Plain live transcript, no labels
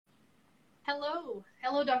Hello.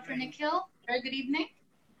 Hello, Dr. Nikhil. Very good evening.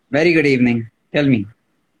 Very good evening. Tell me.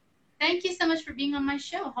 Thank you so much for being on my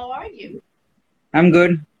show. How are you? I'm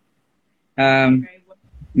good. Um, Very well.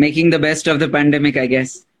 Making the best of the pandemic, I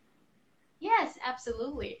guess. Yes,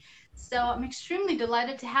 absolutely. So I'm extremely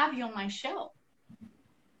delighted to have you on my show.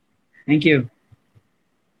 Thank you.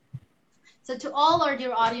 So to all our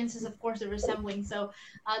dear audiences, of course, they're assembling. So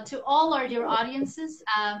to all our dear audiences,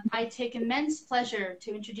 I take immense pleasure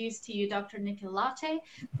to introduce to you Dr. Nikhil Latte,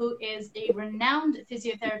 who is a renowned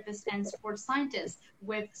physiotherapist and sports scientist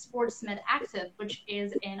with SportsMed Active, which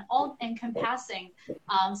is an all-encompassing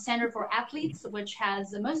center for athletes, which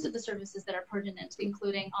has most of the services that are pertinent,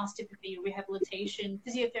 including osteopathy, rehabilitation,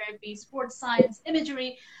 physiotherapy, sports science,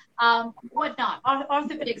 imagery, whatnot,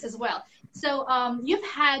 orthopedics as well. So you've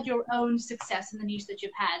had your own success in the niche that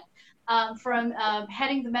you've had, from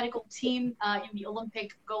heading the medical team in the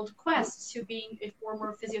Olympic gold quest to being a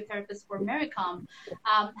former physiotherapist for Maricom.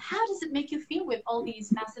 How does it make you feel with all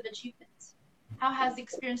these massive achievements? How has the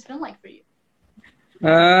experience been like for you?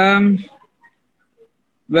 Um,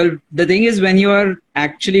 well, the thing is, when you are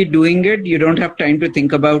actually doing it, you don't have time to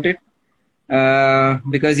think about it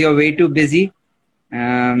because you're way too busy.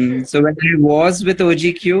 So when I was with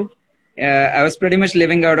OGQ, I was pretty much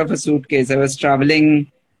living out of a suitcase. I was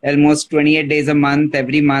traveling almost 28 days a month,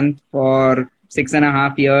 every month for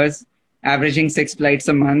 6.5 years, averaging 6 flights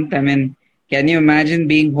a month. I mean, can you imagine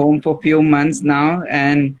being home for a few months now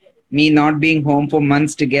and me not being home for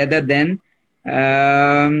months together then?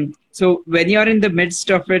 So when you're in the midst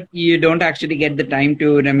of it, you don't actually get the time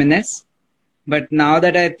to reminisce. But now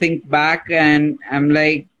that I think back and I'm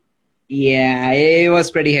like, yeah, it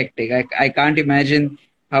was pretty hectic. I can't imagine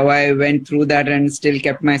how I went through that and still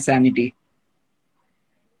kept my sanity.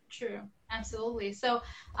 True, absolutely. So,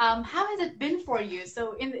 how has it been for you?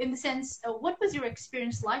 So, in the sense, what was your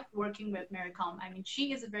experience like working with Maricom? I mean,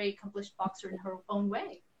 she is a very accomplished boxer in her own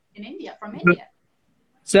way in India, from India.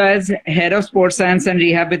 So, as head of sports science and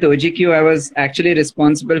rehab with OGQ, I was actually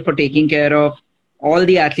responsible for taking care of all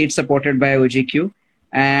the athletes supported by OGQ.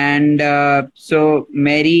 And so,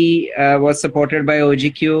 Mary was supported by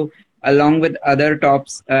OGQ along with other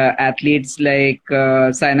tops athletes like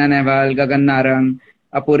Saina Nehwal, Gagan Narang,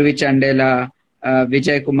 Apurvi Chandela,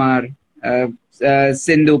 Vijay Kumar,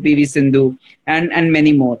 Sindhu, PV Sindhu, and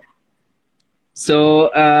many more.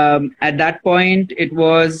 So at that point, it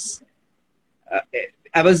was uh,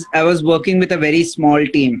 I was working with a very small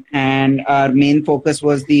team, and our main focus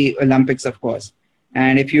was the Olympics, of course.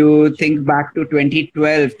 And if you think back to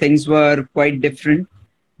 2012, things were quite different.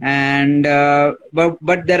 And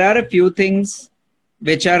but there are a few things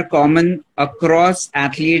which are common across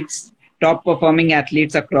athletes, top performing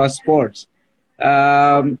athletes across sports.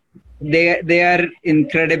 Um, they are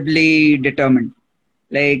incredibly determined.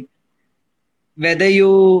 Like whether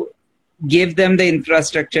you give them the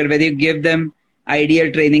infrastructure, whether you give them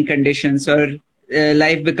ideal training conditions, or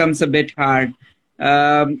life becomes a bit hard.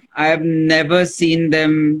 I've never seen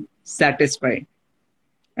them satisfied,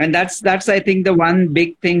 and that's I think the one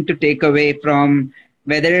big thing to take away from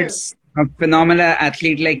whether True. it's a phenomenal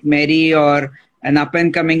athlete like Mary or an up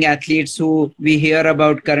and coming athletes who we hear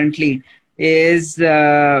about currently is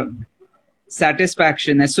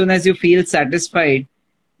satisfaction. As soon as you feel satisfied,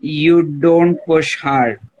 you don't push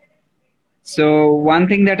hard. So one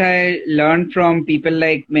thing that I learned from people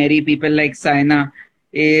like Mary, people like Saina,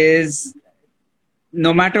 is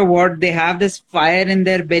no matter what, they have this fire in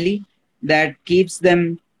their belly that keeps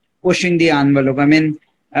them pushing the envelope. I mean,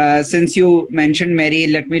 since you mentioned Mary,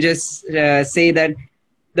 let me just say that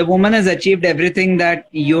the woman has achieved everything that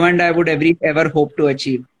you and I would ever hope to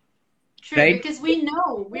achieve, True, right? because we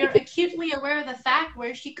know we are acutely aware of the fact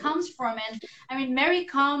where she comes from, and I mean, Mary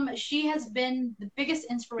Com, she has been the biggest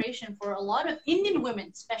inspiration for a lot of Indian women,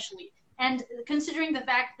 especially. And considering the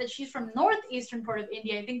fact that she's from northeastern part of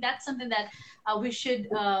India, I think that's something that we should,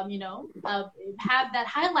 have that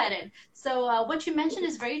highlighted. So what you mentioned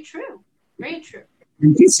is very true, very true.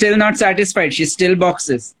 And she's still not satisfied. She still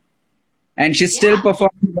boxes and she's still Yeah.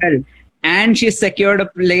 performing well. And she's secured a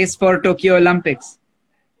place for Tokyo Olympics.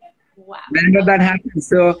 Wow. Whenever that happens.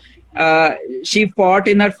 So she fought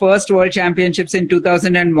in her first World Championships in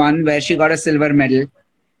 2001, where she got a silver medal.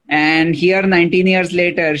 And here, 19 years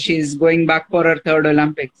later, she's going back for her third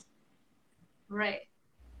Olympics. Right.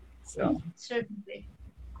 So Certainly.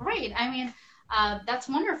 Great. I mean, That's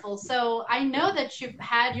wonderful. So I know that you've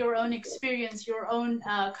had your own experience, your own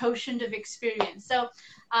quotient of experience. So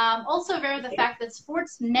also aware of the fact that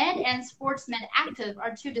sports med and sports med active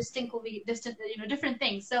are two distinctly distant, different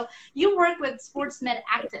things. So you work with sports med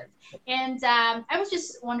active, and I was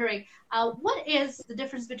just wondering, what is the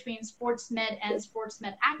difference between sports med and sports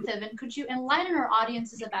med active, and could you enlighten our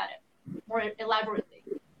audiences about it more elaborately?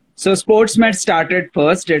 So SportsMed started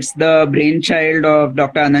first. It's the brainchild of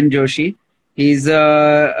Dr. Anand Joshi. He's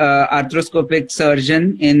a arthroscopic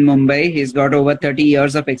surgeon in Mumbai. He's got over 30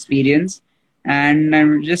 years of experience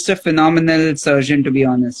and just a phenomenal surgeon, to be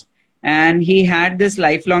honest. And he had this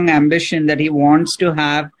lifelong ambition that he wants to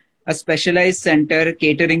have a specialized center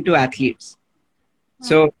catering to athletes.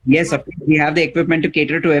 So yes, of course, we have the equipment to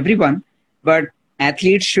cater to everyone, but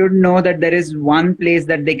athletes should know that there is one place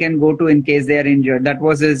that they can go to in case they are injured. That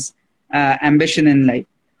was his ambition in life.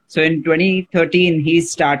 So in 2013, he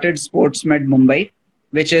started SportsMed Mumbai,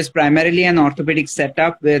 which is primarily an orthopedic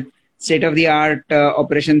setup with state-of-the-art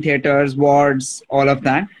operation theaters, wards, all of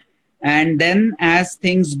that. And then as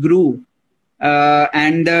things grew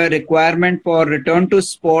and the requirement for return to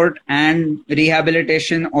sport and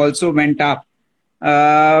rehabilitation also went up,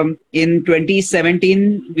 in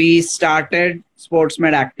 2017, we started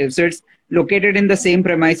SportsMed Active. So it's located in the same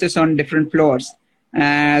premises on different floors.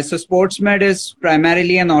 So SportsMed is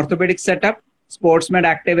primarily an orthopedic setup. SportsMed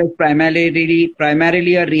Active is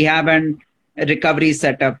primarily a rehab and recovery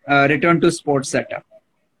setup, return to sports setup.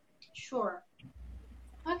 Sure.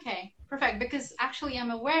 Okay, perfect. Because actually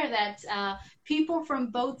I'm aware that people from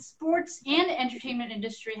both sports and entertainment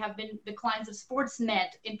industry have been the clients of sports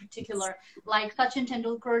med in particular, like Sachin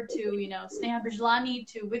Tendulkar to, Sneha Bijlani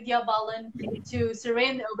to Vidya Balan to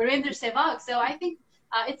Virender Sehwag. So I think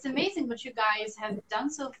it's amazing what you guys have done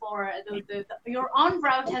so far. Your on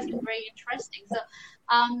route has been very interesting. So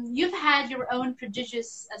you've had your own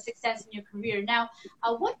prodigious success in your career. Now,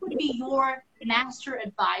 what would be your master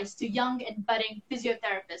advice to young and budding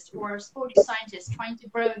physiotherapists or sports scientists trying to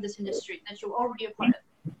grow in this industry that you're already a part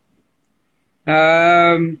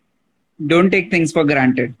of? Don't take things for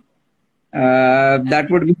granted. That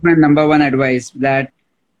would be my number one advice. That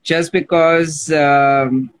just because, there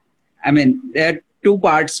are two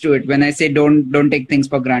parts to it. When I say don't take things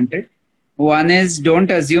for granted, one is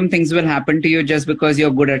don't assume things will happen to you just because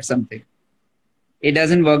you're good at something. It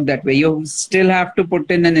doesn't work that way. You still have to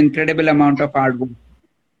put in an incredible amount of hard work.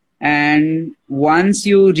 And once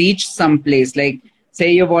you reach some place, like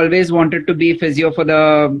say you've always wanted to be physio for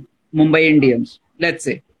the Mumbai Indians, let's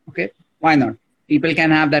say, okay, why not? People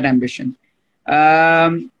can have that ambition.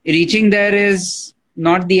 Reaching there is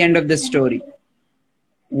not the end of the story.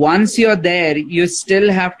 Once you're there, you still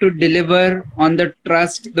have to deliver on the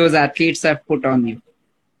trust those athletes have put on you.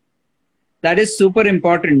 That is super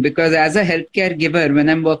important because as a healthcare giver, when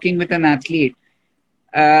I'm working with an athlete,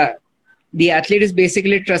 the athlete is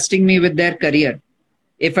basically trusting me with their career.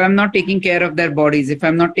 If I'm not taking care of their bodies, if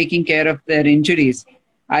I'm not taking care of their injuries,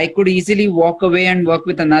 I could easily walk away and work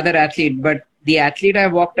with another athlete. But the athlete I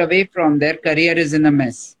walked away from, their career is in a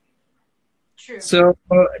mess. True. So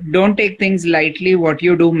don't take things lightly. What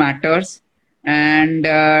you do matters, and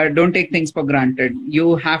don't take things for granted.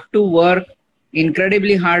 You have to work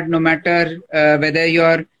incredibly hard, no matter whether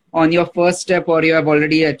you're on your first step or you have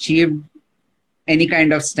already achieved any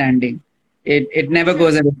kind of standing. It never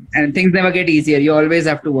goes away, and things never get easier. You always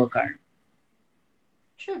have to work hard.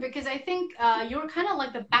 True, because I think you're kind of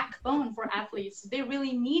like the backbone for athletes. They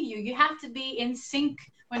really need you. You have to be in sync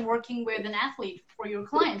when working with an athlete for your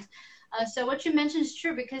clients. So what you mentioned is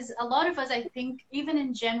true, because a lot of us, I think, even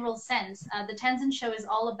in general sense, the Tenzin Show is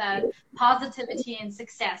all about positivity and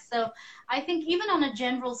success. So I think even on a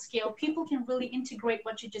general scale, people can really integrate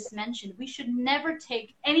what you just mentioned. We should never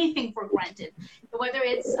take anything for granted, whether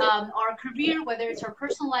it's our career, whether it's our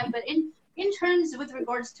personal life, but in terms with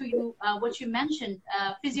regards to what you mentioned,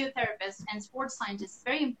 physiotherapists and sports scientists, it's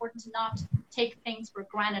very important to not take things for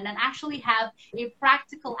granted and actually have a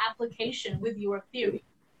practical application with your theory.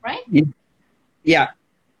 Right? Yeah.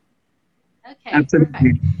 Okay, absolutely.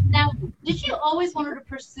 Perfect. Now, did you always want to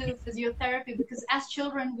pursue physiotherapy? Because as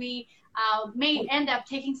children, we may end up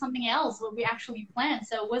taking something else what we actually planned.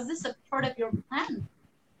 So was this a part of your plan?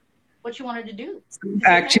 What you wanted to do?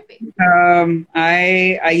 Actually,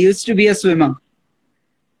 I used to be a swimmer.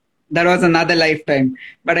 That was another lifetime.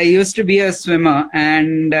 But I used to be a swimmer,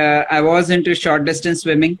 and I was into short distance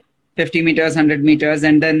swimming, 50 meters, 100 meters,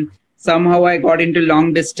 and then somehow I got into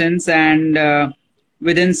long distance, and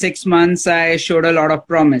within 6 months, I showed a lot of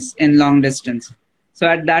promise in long distance. So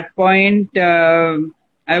at that point,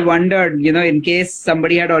 I wondered, in case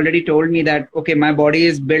somebody had already told me that, okay, my body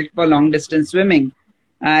is built for long distance swimming,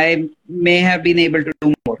 I may have been able to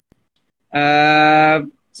do more.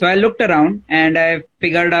 So I looked around and I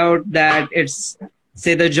figured out that it's,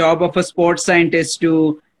 say, the job of a sports scientist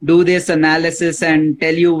to do this analysis and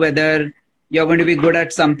tell you whether you're going to be good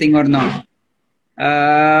at something or not.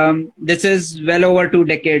 This is well over 2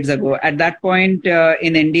 decades ago. At that point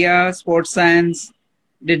in India, sports science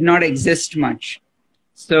did not exist much.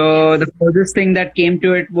 So the furthest thing that came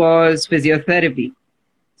to it was physiotherapy.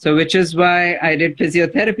 So which is why I did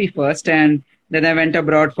physiotherapy first, and then I went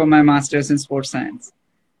abroad for my master's in sports science.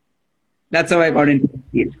 That's how I got into the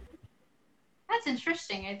field. That's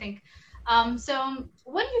interesting, I think. So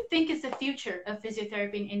what do you think is the future of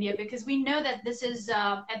physiotherapy in India? Because we know that this is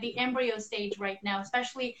at the embryo stage right now,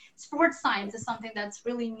 especially sports science is something that's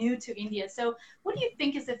really new to India. So what do you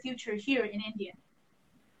think is the future here in India?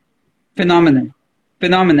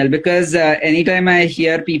 Phenomenal, because anytime I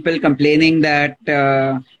hear people complaining that,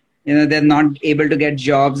 they're not able to get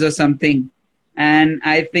jobs or something, and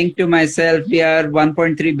I think to myself, we are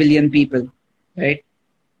 1.3 billion people, right?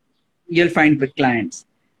 You'll find clients.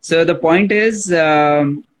 So the point is,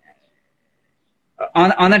 on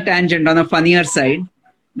a tangent, on a funnier side,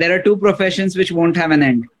 there are 2 professions which won't have an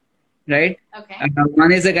end, right? Okay.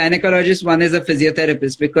 One is a gynecologist, one is a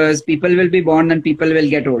physiotherapist, because people will be born and people will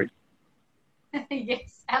get old.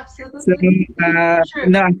 Yes, absolutely. So,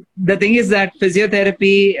 no, the thing is that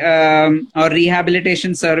physiotherapy or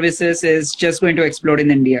rehabilitation services is just going to explode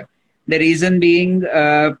in India. The reason being,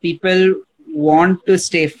 people want to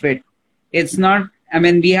stay fit. It's not,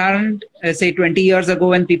 we aren't, say 20 years ago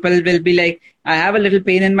when people will be like, I have a little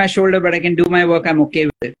pain in my shoulder, but I can do my work. I'm okay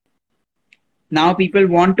with it. Now people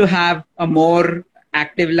want to have a more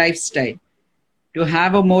active lifestyle. To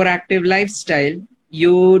have a more active lifestyle,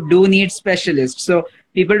 you do need specialists. So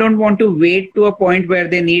people don't want to wait to a point where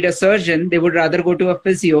they need a surgeon. They would rather go to a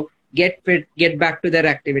physio, get fit, get back to their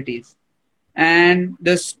activities. And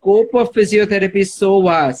the scope of physiotherapy is so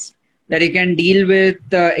vast that you can deal with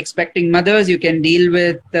expecting mothers, you can deal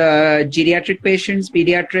with geriatric patients,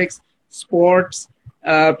 pediatrics, sports,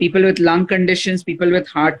 people with lung conditions, people with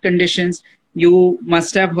heart conditions. You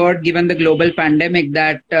must have heard, given the global pandemic,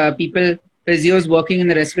 that physios working in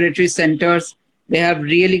the respiratory centers, they have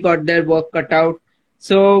really got their work cut out.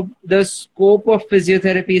 So the scope of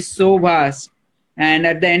physiotherapy is so vast. And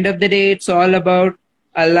at the end of the day, it's all about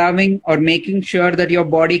allowing or making sure that your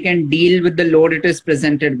body can deal with the load it is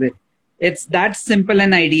presented with. It's that simple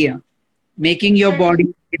an idea, making your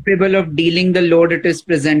body capable of dealing the load it is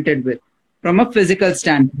presented with from a physical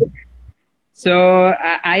standpoint. So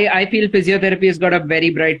I feel physiotherapy has got a very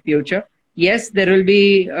bright future. Yes, there will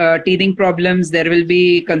be teething problems. There will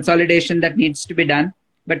be consolidation that needs to be done,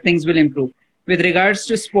 but things will improve. With regards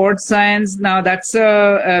to sports science, now that's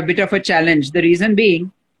a bit of a challenge. The reason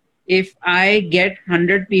being, if I get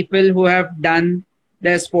 100 people who have done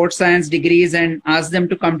their sports science degrees and ask them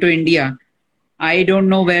to come to India, I don't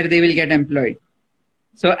know where they will get employed.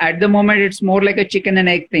 So at the moment, it's more like a chicken and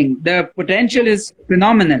egg thing. The potential is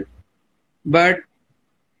phenomenal, but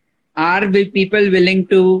are people willing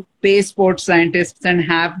to pay sports scientists and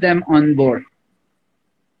have them on board?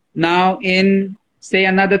 Now, in say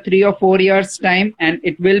another 3 or 4 years' time, and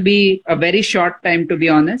it will be a very short time, to be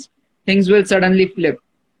honest, things will suddenly flip.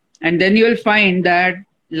 And then you will find that,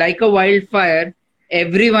 like a wildfire,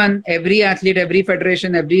 everyone, every athlete, every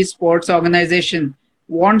federation, every sports organization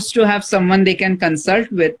wants to have someone they can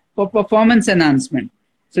consult with for performance enhancement.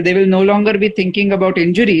 So they will no longer be thinking about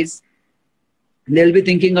injuries. They'll be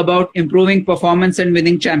thinking about improving performance and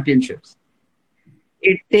winning championships.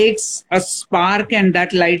 It takes a spark and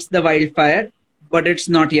that lights the wildfire, but it's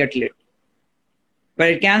not yet lit. But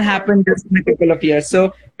it can happen just in a couple of years.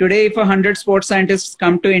 So today, if 100 sports scientists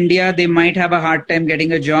come to India, they might have a hard time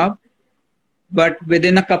getting a job. But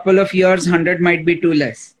within a couple of years, 100 might be too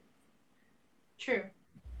less. True.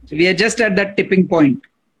 So we are just at that tipping point.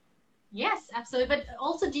 Yes, absolutely. But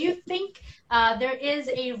also, do you think there is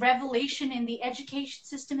a revelation in the education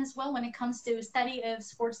system as well when it comes to study of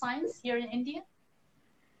sports science here in India?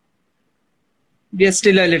 We are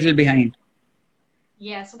still a little behind.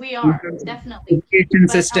 Yes, we are, definitely. The education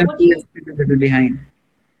system is still a little behind.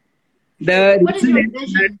 What is your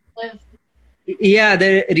vision of... Yeah,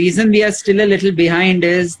 the reason we are still a little behind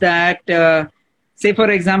is that, say, for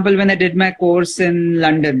example, when I did my course in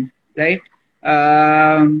London, right?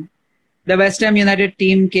 The West Ham United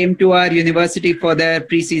team came to our university for their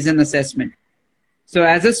pre-season assessment. So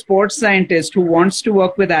as a sports scientist who wants to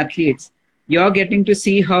work with athletes, you're getting to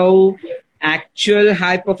see how actual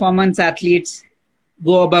high-performance athletes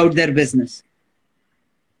go about their business.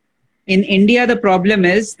 in India, the problem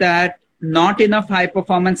is that not enough high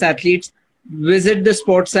performance athletes visit the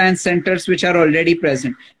sports science centers which are already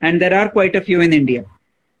present. And there are quite a few in India.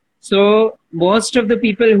 So most of the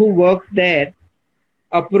people who work there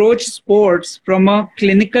approach sports from a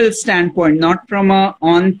clinical standpoint, not from a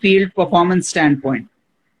on-field performance standpoint.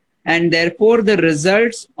 And therefore, the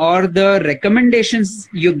results or the recommendations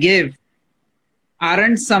you give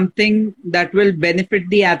aren't something that will benefit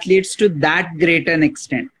the athletes to that great an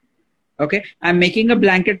extent. Okay, I'm making a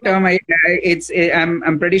blanket term.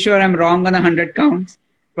 I'm pretty sure I'm wrong on 100 counts,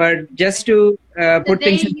 but just to put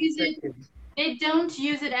things in perspective. They don't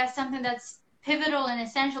use it as something that's pivotal and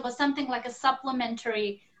essential, but something like a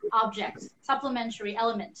supplementary object, supplementary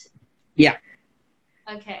element. Yeah.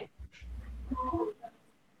 Okay.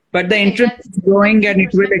 But the interest is growing and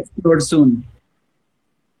it will explode soon.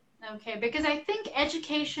 Okay, because I think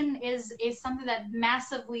education is something that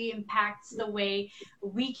massively impacts the way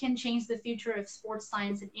we can change the future of sports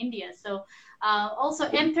science in India. So also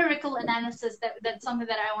empirical analysis, that's something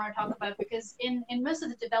that I want to talk about, because in most of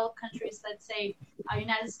the developed countries, let's say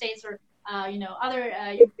United States or other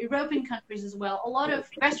European countries as well, a lot of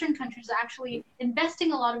Western countries are actually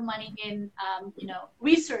investing a lot of money in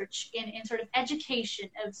research in sort of education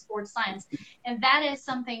of sports science, and that is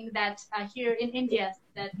something that here in India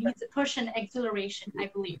that needs a push and acceleration, I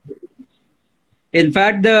believe. In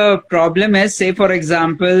fact, the problem is, say for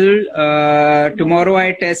example, tomorrow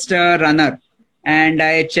I test a runner and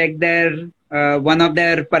I check their one of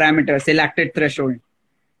their parameters, the lactate threshold.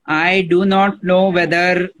 I do not know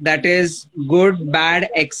whether that is good, bad,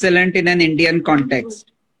 excellent in an Indian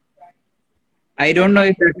context. I don't know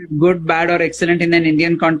if that is good, bad, or excellent in an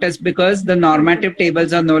Indian context because the normative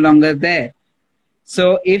tables are no longer there.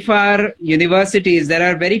 So if our universities,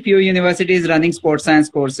 there are very few universities running sports science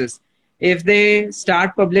courses. If they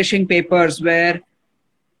start publishing papers where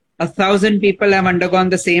 1,000 people have undergone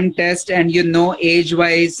the same test and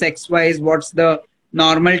age-wise, sex-wise, what's the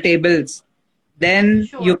normal tables, then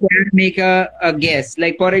you can make a guess.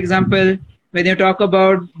 Like, for example, when you talk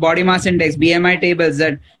about body mass index, BMI tables,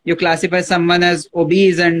 that you classify someone as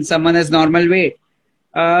obese and someone as normal weight.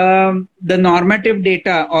 The normative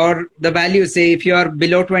data or the value, say if you are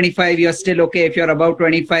below 25, you're still okay. If you're above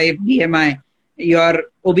 25 BMI, you're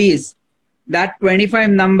obese. That 25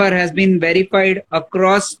 number has been verified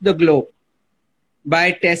across the globe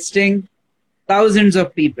by testing thousands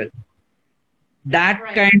of people. That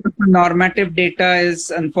kind of normative data is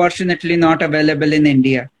unfortunately not available in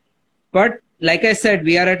India. But like I said,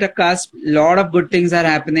 we are at a cusp. A lot of good things are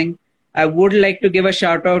happening. I would like to give a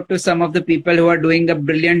shout out to some of the people who are doing a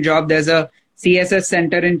brilliant job. There's a CSS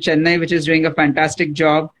center in Chennai, which is doing a fantastic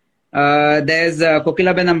job. There's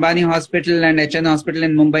Kokilaben Ambani Hospital and HN Hospital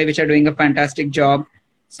in Mumbai, which are doing a fantastic job.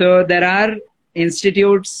 So there are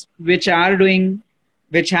institutes which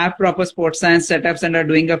have proper sports science setups and are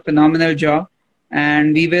doing a phenomenal job.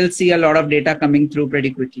 And we will see a lot of data coming through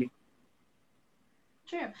pretty quickly.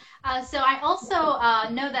 True. So I also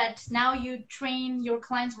know that now you train your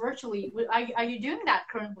clients virtually. Are you doing that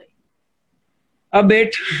currently? A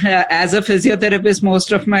bit. As a physiotherapist,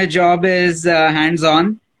 most of my job is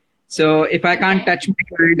hands-on. So if I can't touch my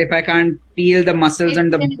client, if I can't feel the muscles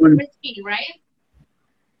and the bone. Risky, right?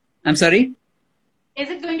 I'm sorry? Is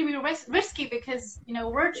it going to be risky because,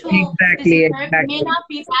 virtual physiotherapy may not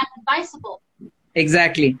be that advisable?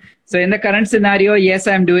 Exactly. So in the current scenario, yes,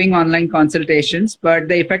 I'm doing online consultations, but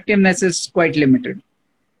the effectiveness is quite limited.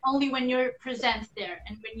 Only when you're present there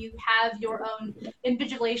and when you have your own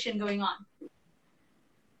invigilation going on.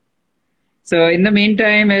 So in the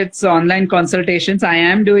meantime, it's online consultations. I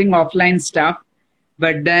am doing offline stuff,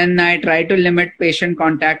 but then I try to limit patient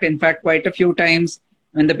contact. In fact, quite a few times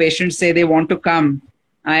when the patients say they want to come,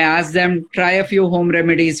 I ask them, try a few home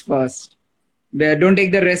remedies first. Don't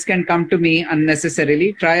take the risk and come to me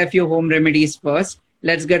unnecessarily. Try a few home remedies first.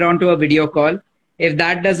 Let's get on to a video call. If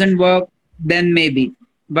that doesn't work, then maybe.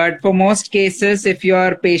 But for most cases, if you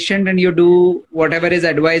are patient and you do whatever is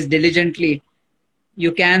advised diligently,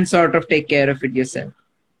 you can sort of take care of it yourself.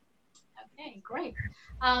 Okay, great.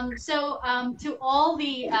 To all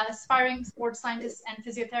the aspiring sports scientists and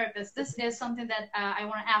physiotherapists, this is something that I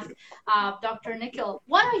want to ask Dr. Nikhil.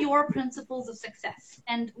 What are your principles of success,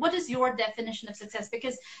 and what is your definition of success?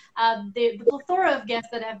 Because the plethora of guests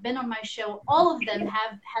that have been on my show, all of them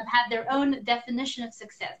have had their own definition of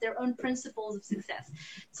success, their own principles of success.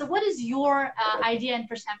 So what is your idea and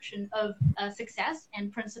perception of success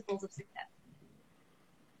and principles of success?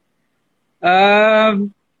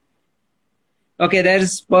 Okay,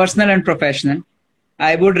 there's personal and professional.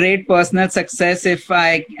 I would rate personal success if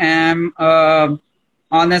I am an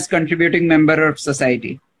honest contributing member of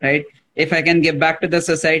society, right? if I can give back to the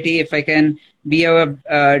society, if I can be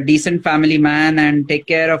a decent family man and take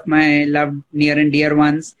care of my loved near and dear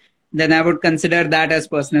ones, then I would consider that as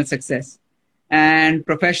personal success. And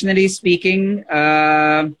professionally speaking,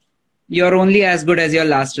 you're only as good as your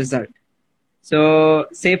last result. So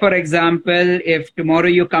say, for example, if tomorrow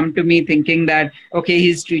you come to me thinking that, okay,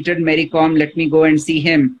 he's treated Mary Kom, let me go and see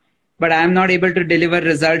him, but I'm not able to deliver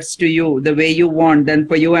results to you the way you want, then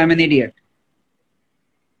for you, I'm an idiot.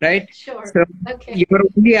 Right? Sure. So okay. You're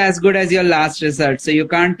only as good as your last result. So you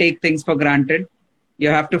can't take things for granted. You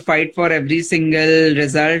have to fight for every single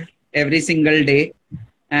result, every single day.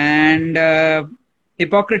 And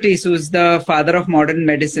Hippocrates, who's the father of modern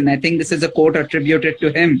medicine, I think this is a quote attributed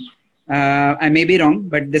to him. I may be wrong,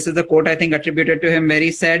 but this is a quote I think attributed to him, where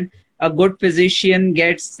he said, a good physician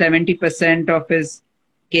gets 70% of his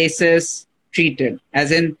cases treated,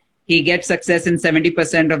 as in he gets success in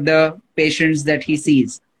 70% of the patients that he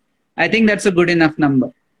sees. I think that's a good enough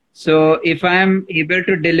number. So if I'm able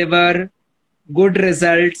to deliver good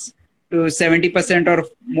results to 70% or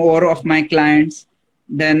more of my clients,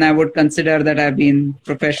 then I would consider that I've been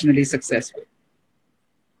professionally successful.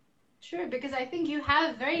 Sure, because I think you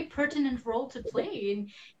have a very pertinent role to play in,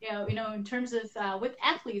 in terms of with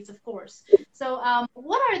athletes, of course. So,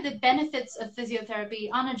 what are the benefits of physiotherapy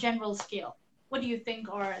on a general scale? What do you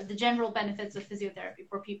think are the general benefits of physiotherapy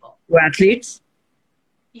for people? For athletes?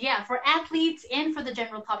 Yeah, for athletes and for the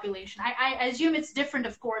general population. I assume it's different,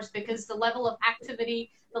 of course, because the level of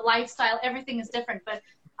activity, the lifestyle, everything is different. But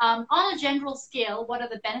on a general scale, what are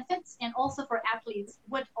the benefits? And also for athletes,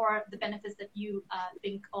 what are the benefits that you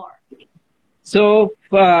think are? So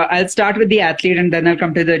I'll start with the athlete and then I'll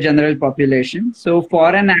come to the general population. So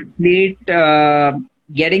for an athlete,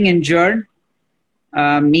 getting injured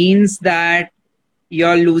means that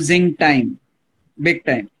you're losing time, big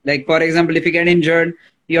time. Like, for example, if you get injured,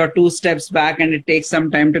 you're 2 steps back and it takes some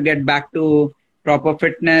time to get back to proper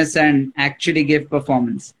fitness and actually give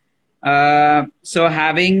performance. So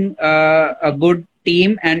having a good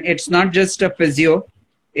team, and it's not just a physio,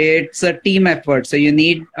 it's a team effort. So you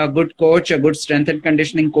need a good coach, a good strength and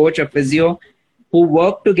conditioning coach, a physio, who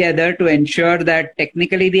work together to ensure that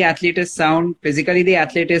technically the athlete is sound, physically the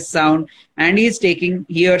athlete is sound, and he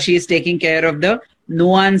or she is taking care of the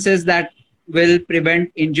nuances that will prevent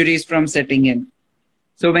injuries from setting in.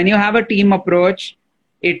 So when you have a team approach,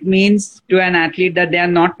 it means to an athlete that they are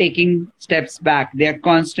not taking steps back. They are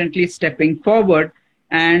constantly stepping forward,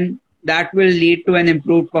 and that will lead to an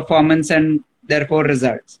improved performance and therefore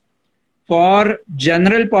results. For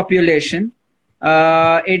general population,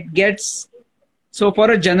 for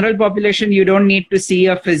a general population, you don't need to see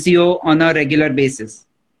a physio on a regular basis.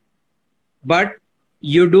 But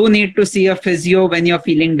you do need to see a physio when you're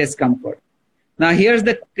feeling discomfort. Now, here's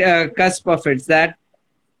the cusp of it, that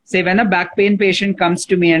say when a back pain patient comes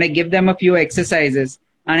to me and I give them a few exercises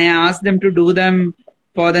and I ask them to do them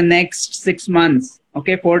for the next 6 months,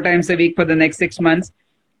 4 times a week for the next 6 months,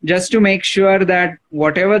 just to make sure that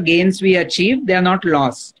whatever gains we achieve, they are not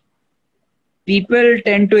lost. People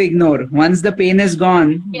tend to ignore. Once the pain is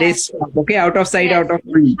gone, they stop. Out of sight, out of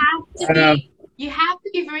mind. You have to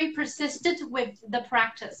be very persistent with the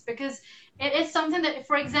practice, because it is something that,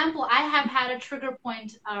 for example, I have had a trigger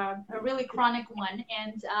point, a really chronic one,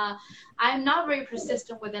 and I'm not very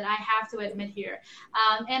persistent with it, I have to admit here.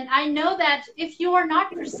 And I know that if you are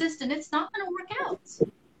not persistent, it's not going to work out.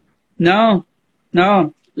 No.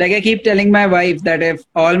 Like I keep telling my wife that if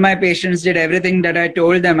all my patients did everything that I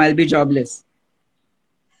told them, I'll be jobless.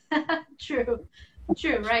 True,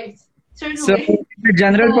 right. Certainly. So the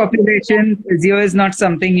general population, physio is not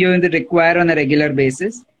something you require on a regular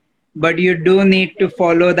basis, but you do need to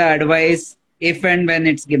follow the advice if and when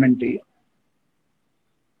it's given to you.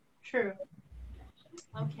 True.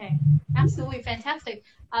 Okay, absolutely fantastic.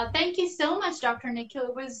 Thank you so much, Dr. Nikhil.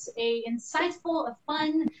 It was a insightful, a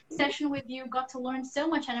fun session with you. Got to learn so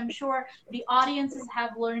much, and I'm sure the audiences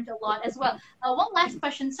have learned a lot as well. One last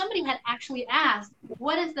question. Somebody had actually asked,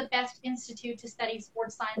 what is the best institute to study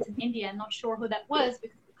sports science in India? I'm not sure who that was,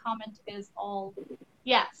 because the comment is all...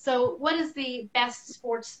 Yeah, so what is the best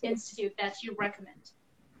sports institute that you recommend?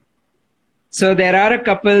 So there are a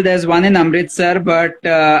couple. There's one in Amritsar, but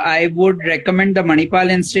I would recommend the Manipal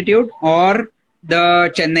Institute or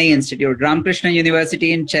the Chennai Institute, Ramakrishna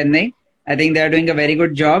University in Chennai. I think they are doing a very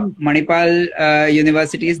good job. Manipal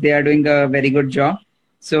universities, they are doing a very good job.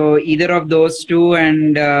 So either of those two,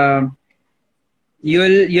 and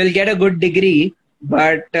you'll get a good degree.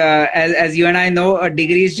 But as you and I know, a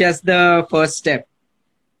degree is just the first step.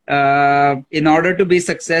 In order to be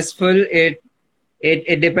successful, it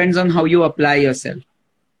depends on how you apply yourself.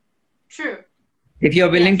 True. if you're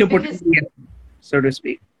willing Yes, to put in the effort, so to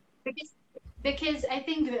speak. because because I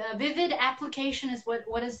think vivid application is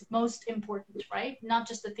what is most important, right? Not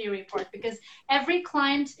just the theory part, because every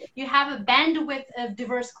client, you have a bandwidth of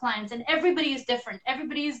diverse clients, and everybody is different.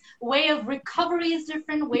 Everybody's way of recovery is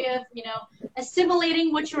different. Way of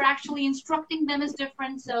assimilating what you're actually instructing them is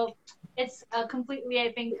different. So it's completely,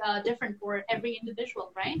 I think, different for every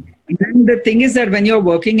individual, right? And the thing is that when you're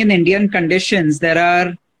working in Indian conditions,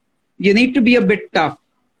 you need to be a bit tough.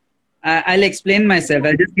 I'll explain myself.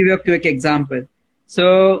 I'll just give you a quick example.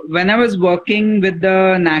 So when I was working with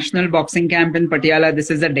the National Boxing Camp in Patiala, this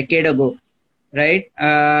is a decade ago, right?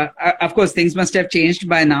 Of course, things must have changed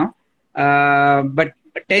by now. But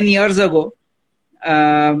 10 years ago,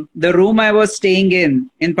 the room I was staying in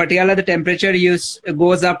Patiala, the temperature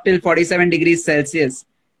goes up till 47 degrees Celsius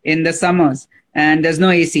in the summers, and there's no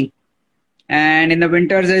AC. And in the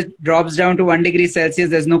winters, it drops down to 1 degree Celsius.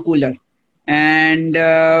 There's no cooler. And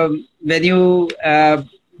when you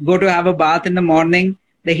go to have a bath in the morning,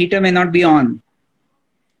 the heater may not be on.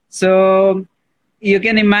 So you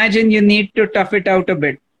can imagine you need to tough it out a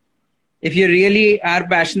bit. If you really are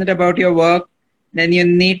passionate about your work, then you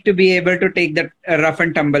need to be able to take that rough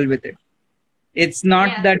and tumble with it. It's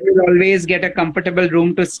not that you'll always get a comfortable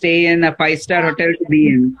room to stay in, a 5-star hotel to be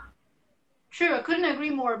in. True, I couldn't agree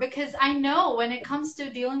more, because I know when it comes to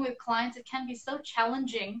dealing with clients, it can be so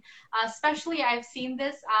challenging. Especially, I've seen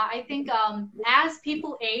this. I think as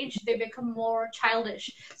people age, they become more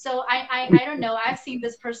childish. So I don't know. I've seen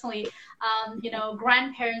this personally.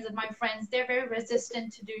 Grandparents of my friends, they're very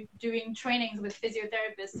resistant to doing trainings with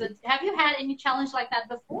physiotherapists. So have you had any challenge like that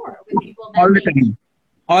before with people? All the time.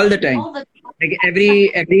 All the time. Like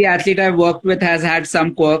every athlete I've worked with has had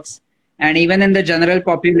some quirks, and even in the general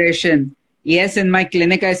population. Yes, in my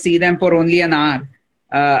clinic, I see them for only an hour.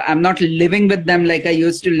 I'm not living with them like I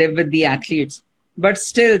used to live with the athletes. But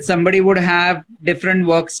still, somebody would have different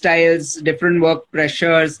work styles, different work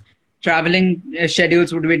pressures, traveling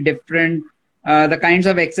schedules would be different. The kinds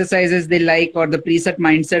of exercises they like or the preset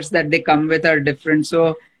mindsets that they come with are different.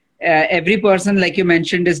 So every person, like you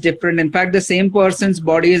mentioned, is different. In fact, the same person's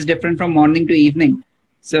body is different from morning to evening.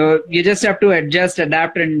 So you just have to adjust,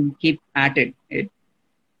 adapt, and keep at it.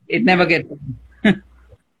 It never gets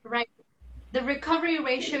right. The recovery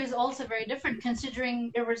ratio is also very different,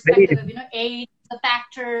 considering irrespective of age is a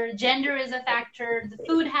factor, gender is a factor, the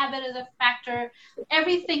food habit is a factor.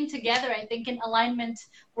 Everything together, I think, in alignment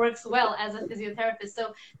works well as a physiotherapist.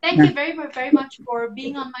 So thank you very, very much for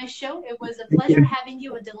being on my show. It was a pleasure having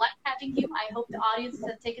you, a delight having you. I hope the audience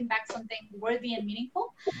has taken back something worthy and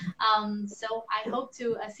meaningful. So I hope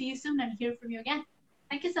to see you soon and hear from you again.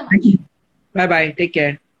 Thank you so much. Bye-bye. Take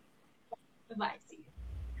care. Bye-bye.